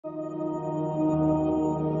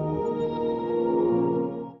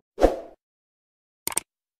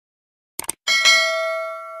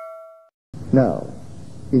Now,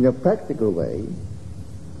 in a practical way,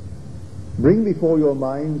 bring before your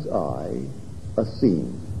mind's eye a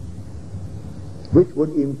scene which would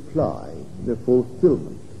imply the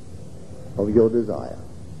fulfillment of your desire.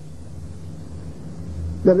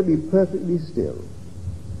 Let it be perfectly still.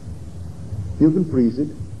 You can freeze it,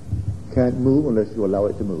 can't move unless you allow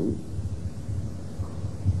it to move.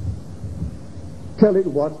 Tell it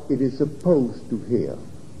what it is supposed to hear.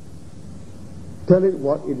 Tell it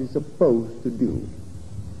what it is supposed to do.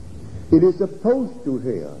 It is supposed to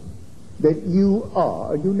hear that you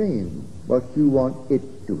are, and you name what you want it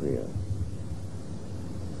to hear.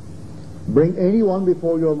 Bring anyone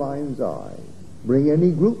before your mind's eye. Bring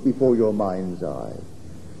any group before your mind's eye.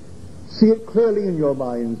 See it clearly in your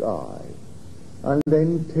mind's eye. And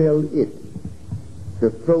then tell it,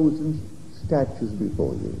 the frozen statues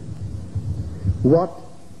before you, what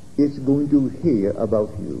it's going to hear about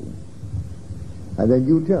you. And then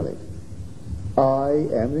you tell it, I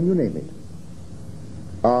am, and you name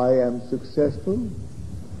it. I am successful,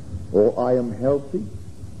 or I am healthy,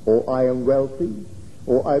 or I am wealthy,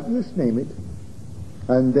 or I just name it,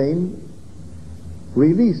 and then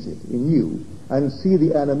release it in you and see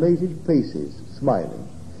the animated faces smiling.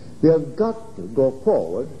 They have got to go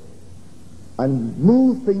forward and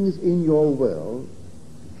move things in your world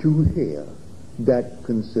to hear that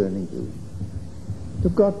concerning you.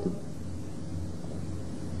 They've got to.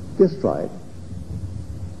 Just try it.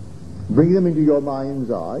 Bring them into your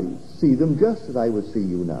mind's eye. See them just as I would see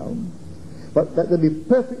you now. But let them be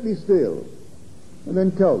perfectly still. And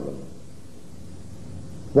then tell them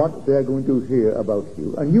what they're going to hear about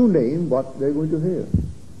you. And you name what they're going to hear.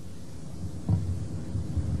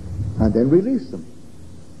 And then release them.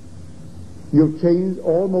 You've changed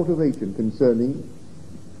all motivation concerning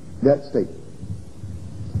that statement.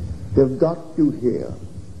 They've got to hear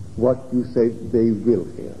what you say they will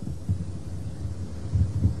hear.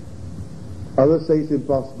 Others say it's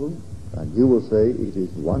impossible, and you will say it is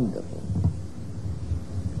wonderful.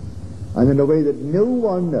 And in a way that no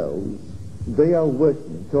one knows, they are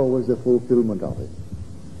working towards the fulfillment of it.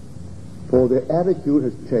 For their attitude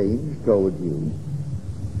has changed toward you,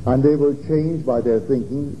 and they will change by their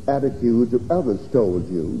thinking attitudes of others toward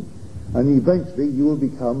you, and eventually you will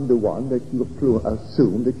become the one that you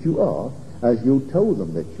assume that you are, as you told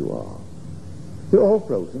them that you are. They're all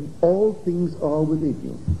frozen. All things are within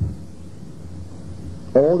you.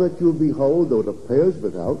 All that you behold, though it appears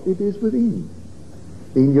without, it is within,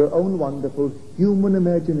 in your own wonderful human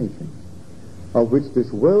imagination, of which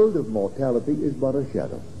this world of mortality is but a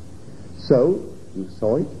shadow. So, you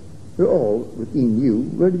saw it. They're all within you.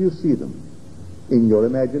 Where did you see them? In your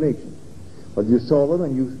imagination. But you saw them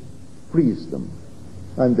and you freeze them.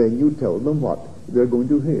 And then you tell them what they're going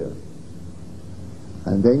to hear.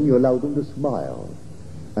 And then you allow them to smile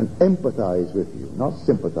and empathize with you. Not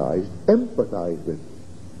sympathize, empathize with you.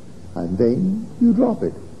 And then you drop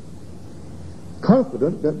it.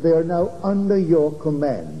 Confident that they are now under your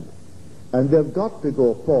command. And they've got to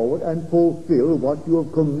go forward and fulfill what you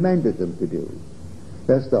have commanded them to do.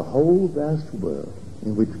 That's the whole vast world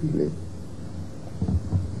in which we live.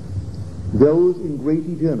 Those in great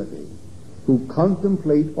eternity who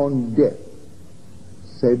contemplate on death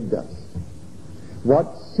said thus,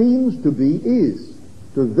 what seems to be is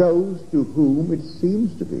to those to whom it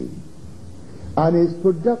seems to be, and is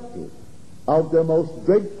productive of the most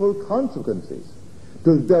dreadful consequences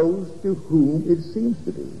to those to whom it seems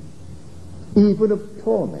to be, even of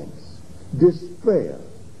torments, despair,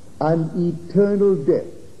 and eternal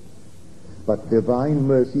death. But divine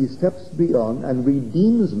mercy steps beyond and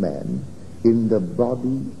redeems man in the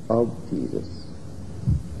body of Jesus.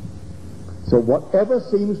 So whatever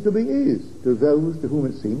seems to be is to those to whom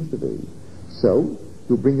it seems to be. So,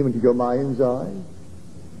 you bring them into your mind's eye,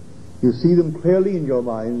 you see them clearly in your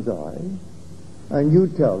mind's eye, and you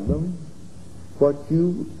tell them what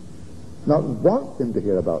you not want them to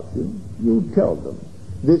hear about you. You tell them,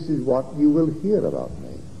 this is what you will hear about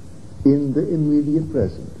me in the immediate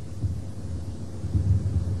present.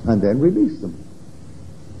 And then release them.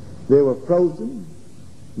 They were frozen,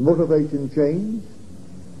 motivation changed,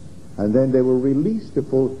 and then they were released to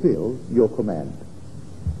fulfill your command.